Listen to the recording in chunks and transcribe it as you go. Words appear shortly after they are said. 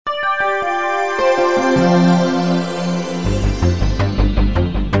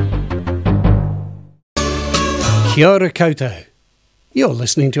Kia ora koutou. You're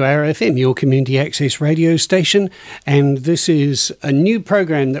listening to RFM, your community access radio station, and this is a new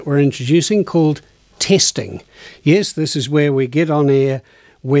program that we're introducing called Testing. Yes, this is where we get on air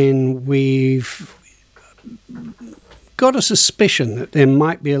when we've got a suspicion that there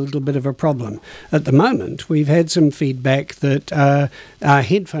might be a little bit of a problem. At the moment, we've had some feedback that our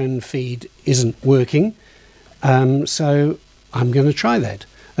headphone feed isn't working, so I'm going to try that.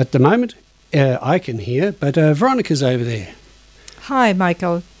 At the moment, I can hear, but Veronica's over there. Hi,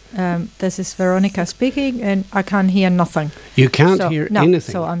 Michael. This is Veronica speaking, and I can't hear nothing. You can't hear anything?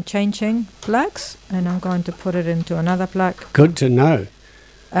 So I'm changing plugs, and I'm going to put it into another plug. Good to know.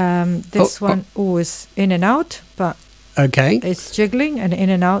 This one is in and out, but it's jiggling and in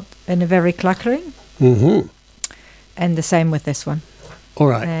and out and very clackering. Mm-hmm. And the same with this one. All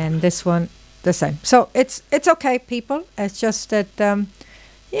right. And this one, the same. So it's okay, people. It's just that...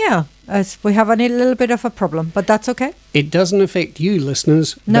 we have a little bit of a problem, but that's okay. It doesn't affect you,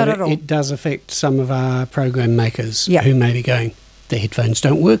 listeners. Not at all. It does affect some of our program makers who may be going, the headphones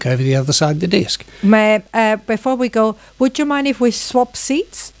don't work over the other side of the desk. Before we go, would you mind if we swap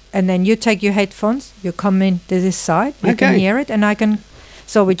seats? And then you take your headphones, you come in to this side, you can hear it, and I can...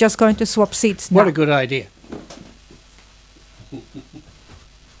 So we're just going to swap seats now. What a good idea.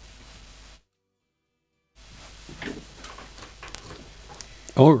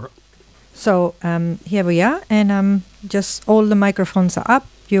 All right. So here we are, and just all the microphones are up.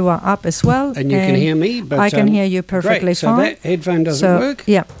 You are up as well. And you can hear me, but I can hear you perfectly fine. So that headphone doesn't work.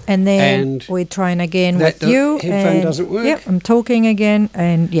 Yeah, and then we're trying again with you. That headphone doesn't work. Yeah, I'm talking again,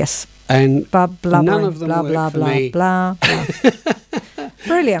 and yes. And blah, blah, none of them blah, work blah, for blah, me. blah, blah.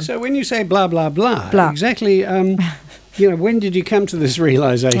 Brilliant. So when you say blah, blah, blah, exactly... when did you come to this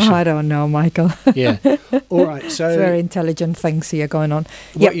realisation? I don't know, Michael. Yeah. All right. So it's very intelligent things here going on.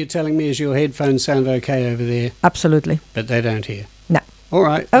 What you're telling me is your headphones sound okay over there. Absolutely. But they don't hear. No. All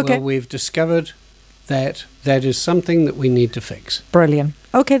right. Okay. Well, we've discovered that is something that we need to fix. Brilliant.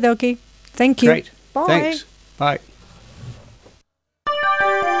 Okay, dokie. Thank you. Great. Bye. Thanks. Bye.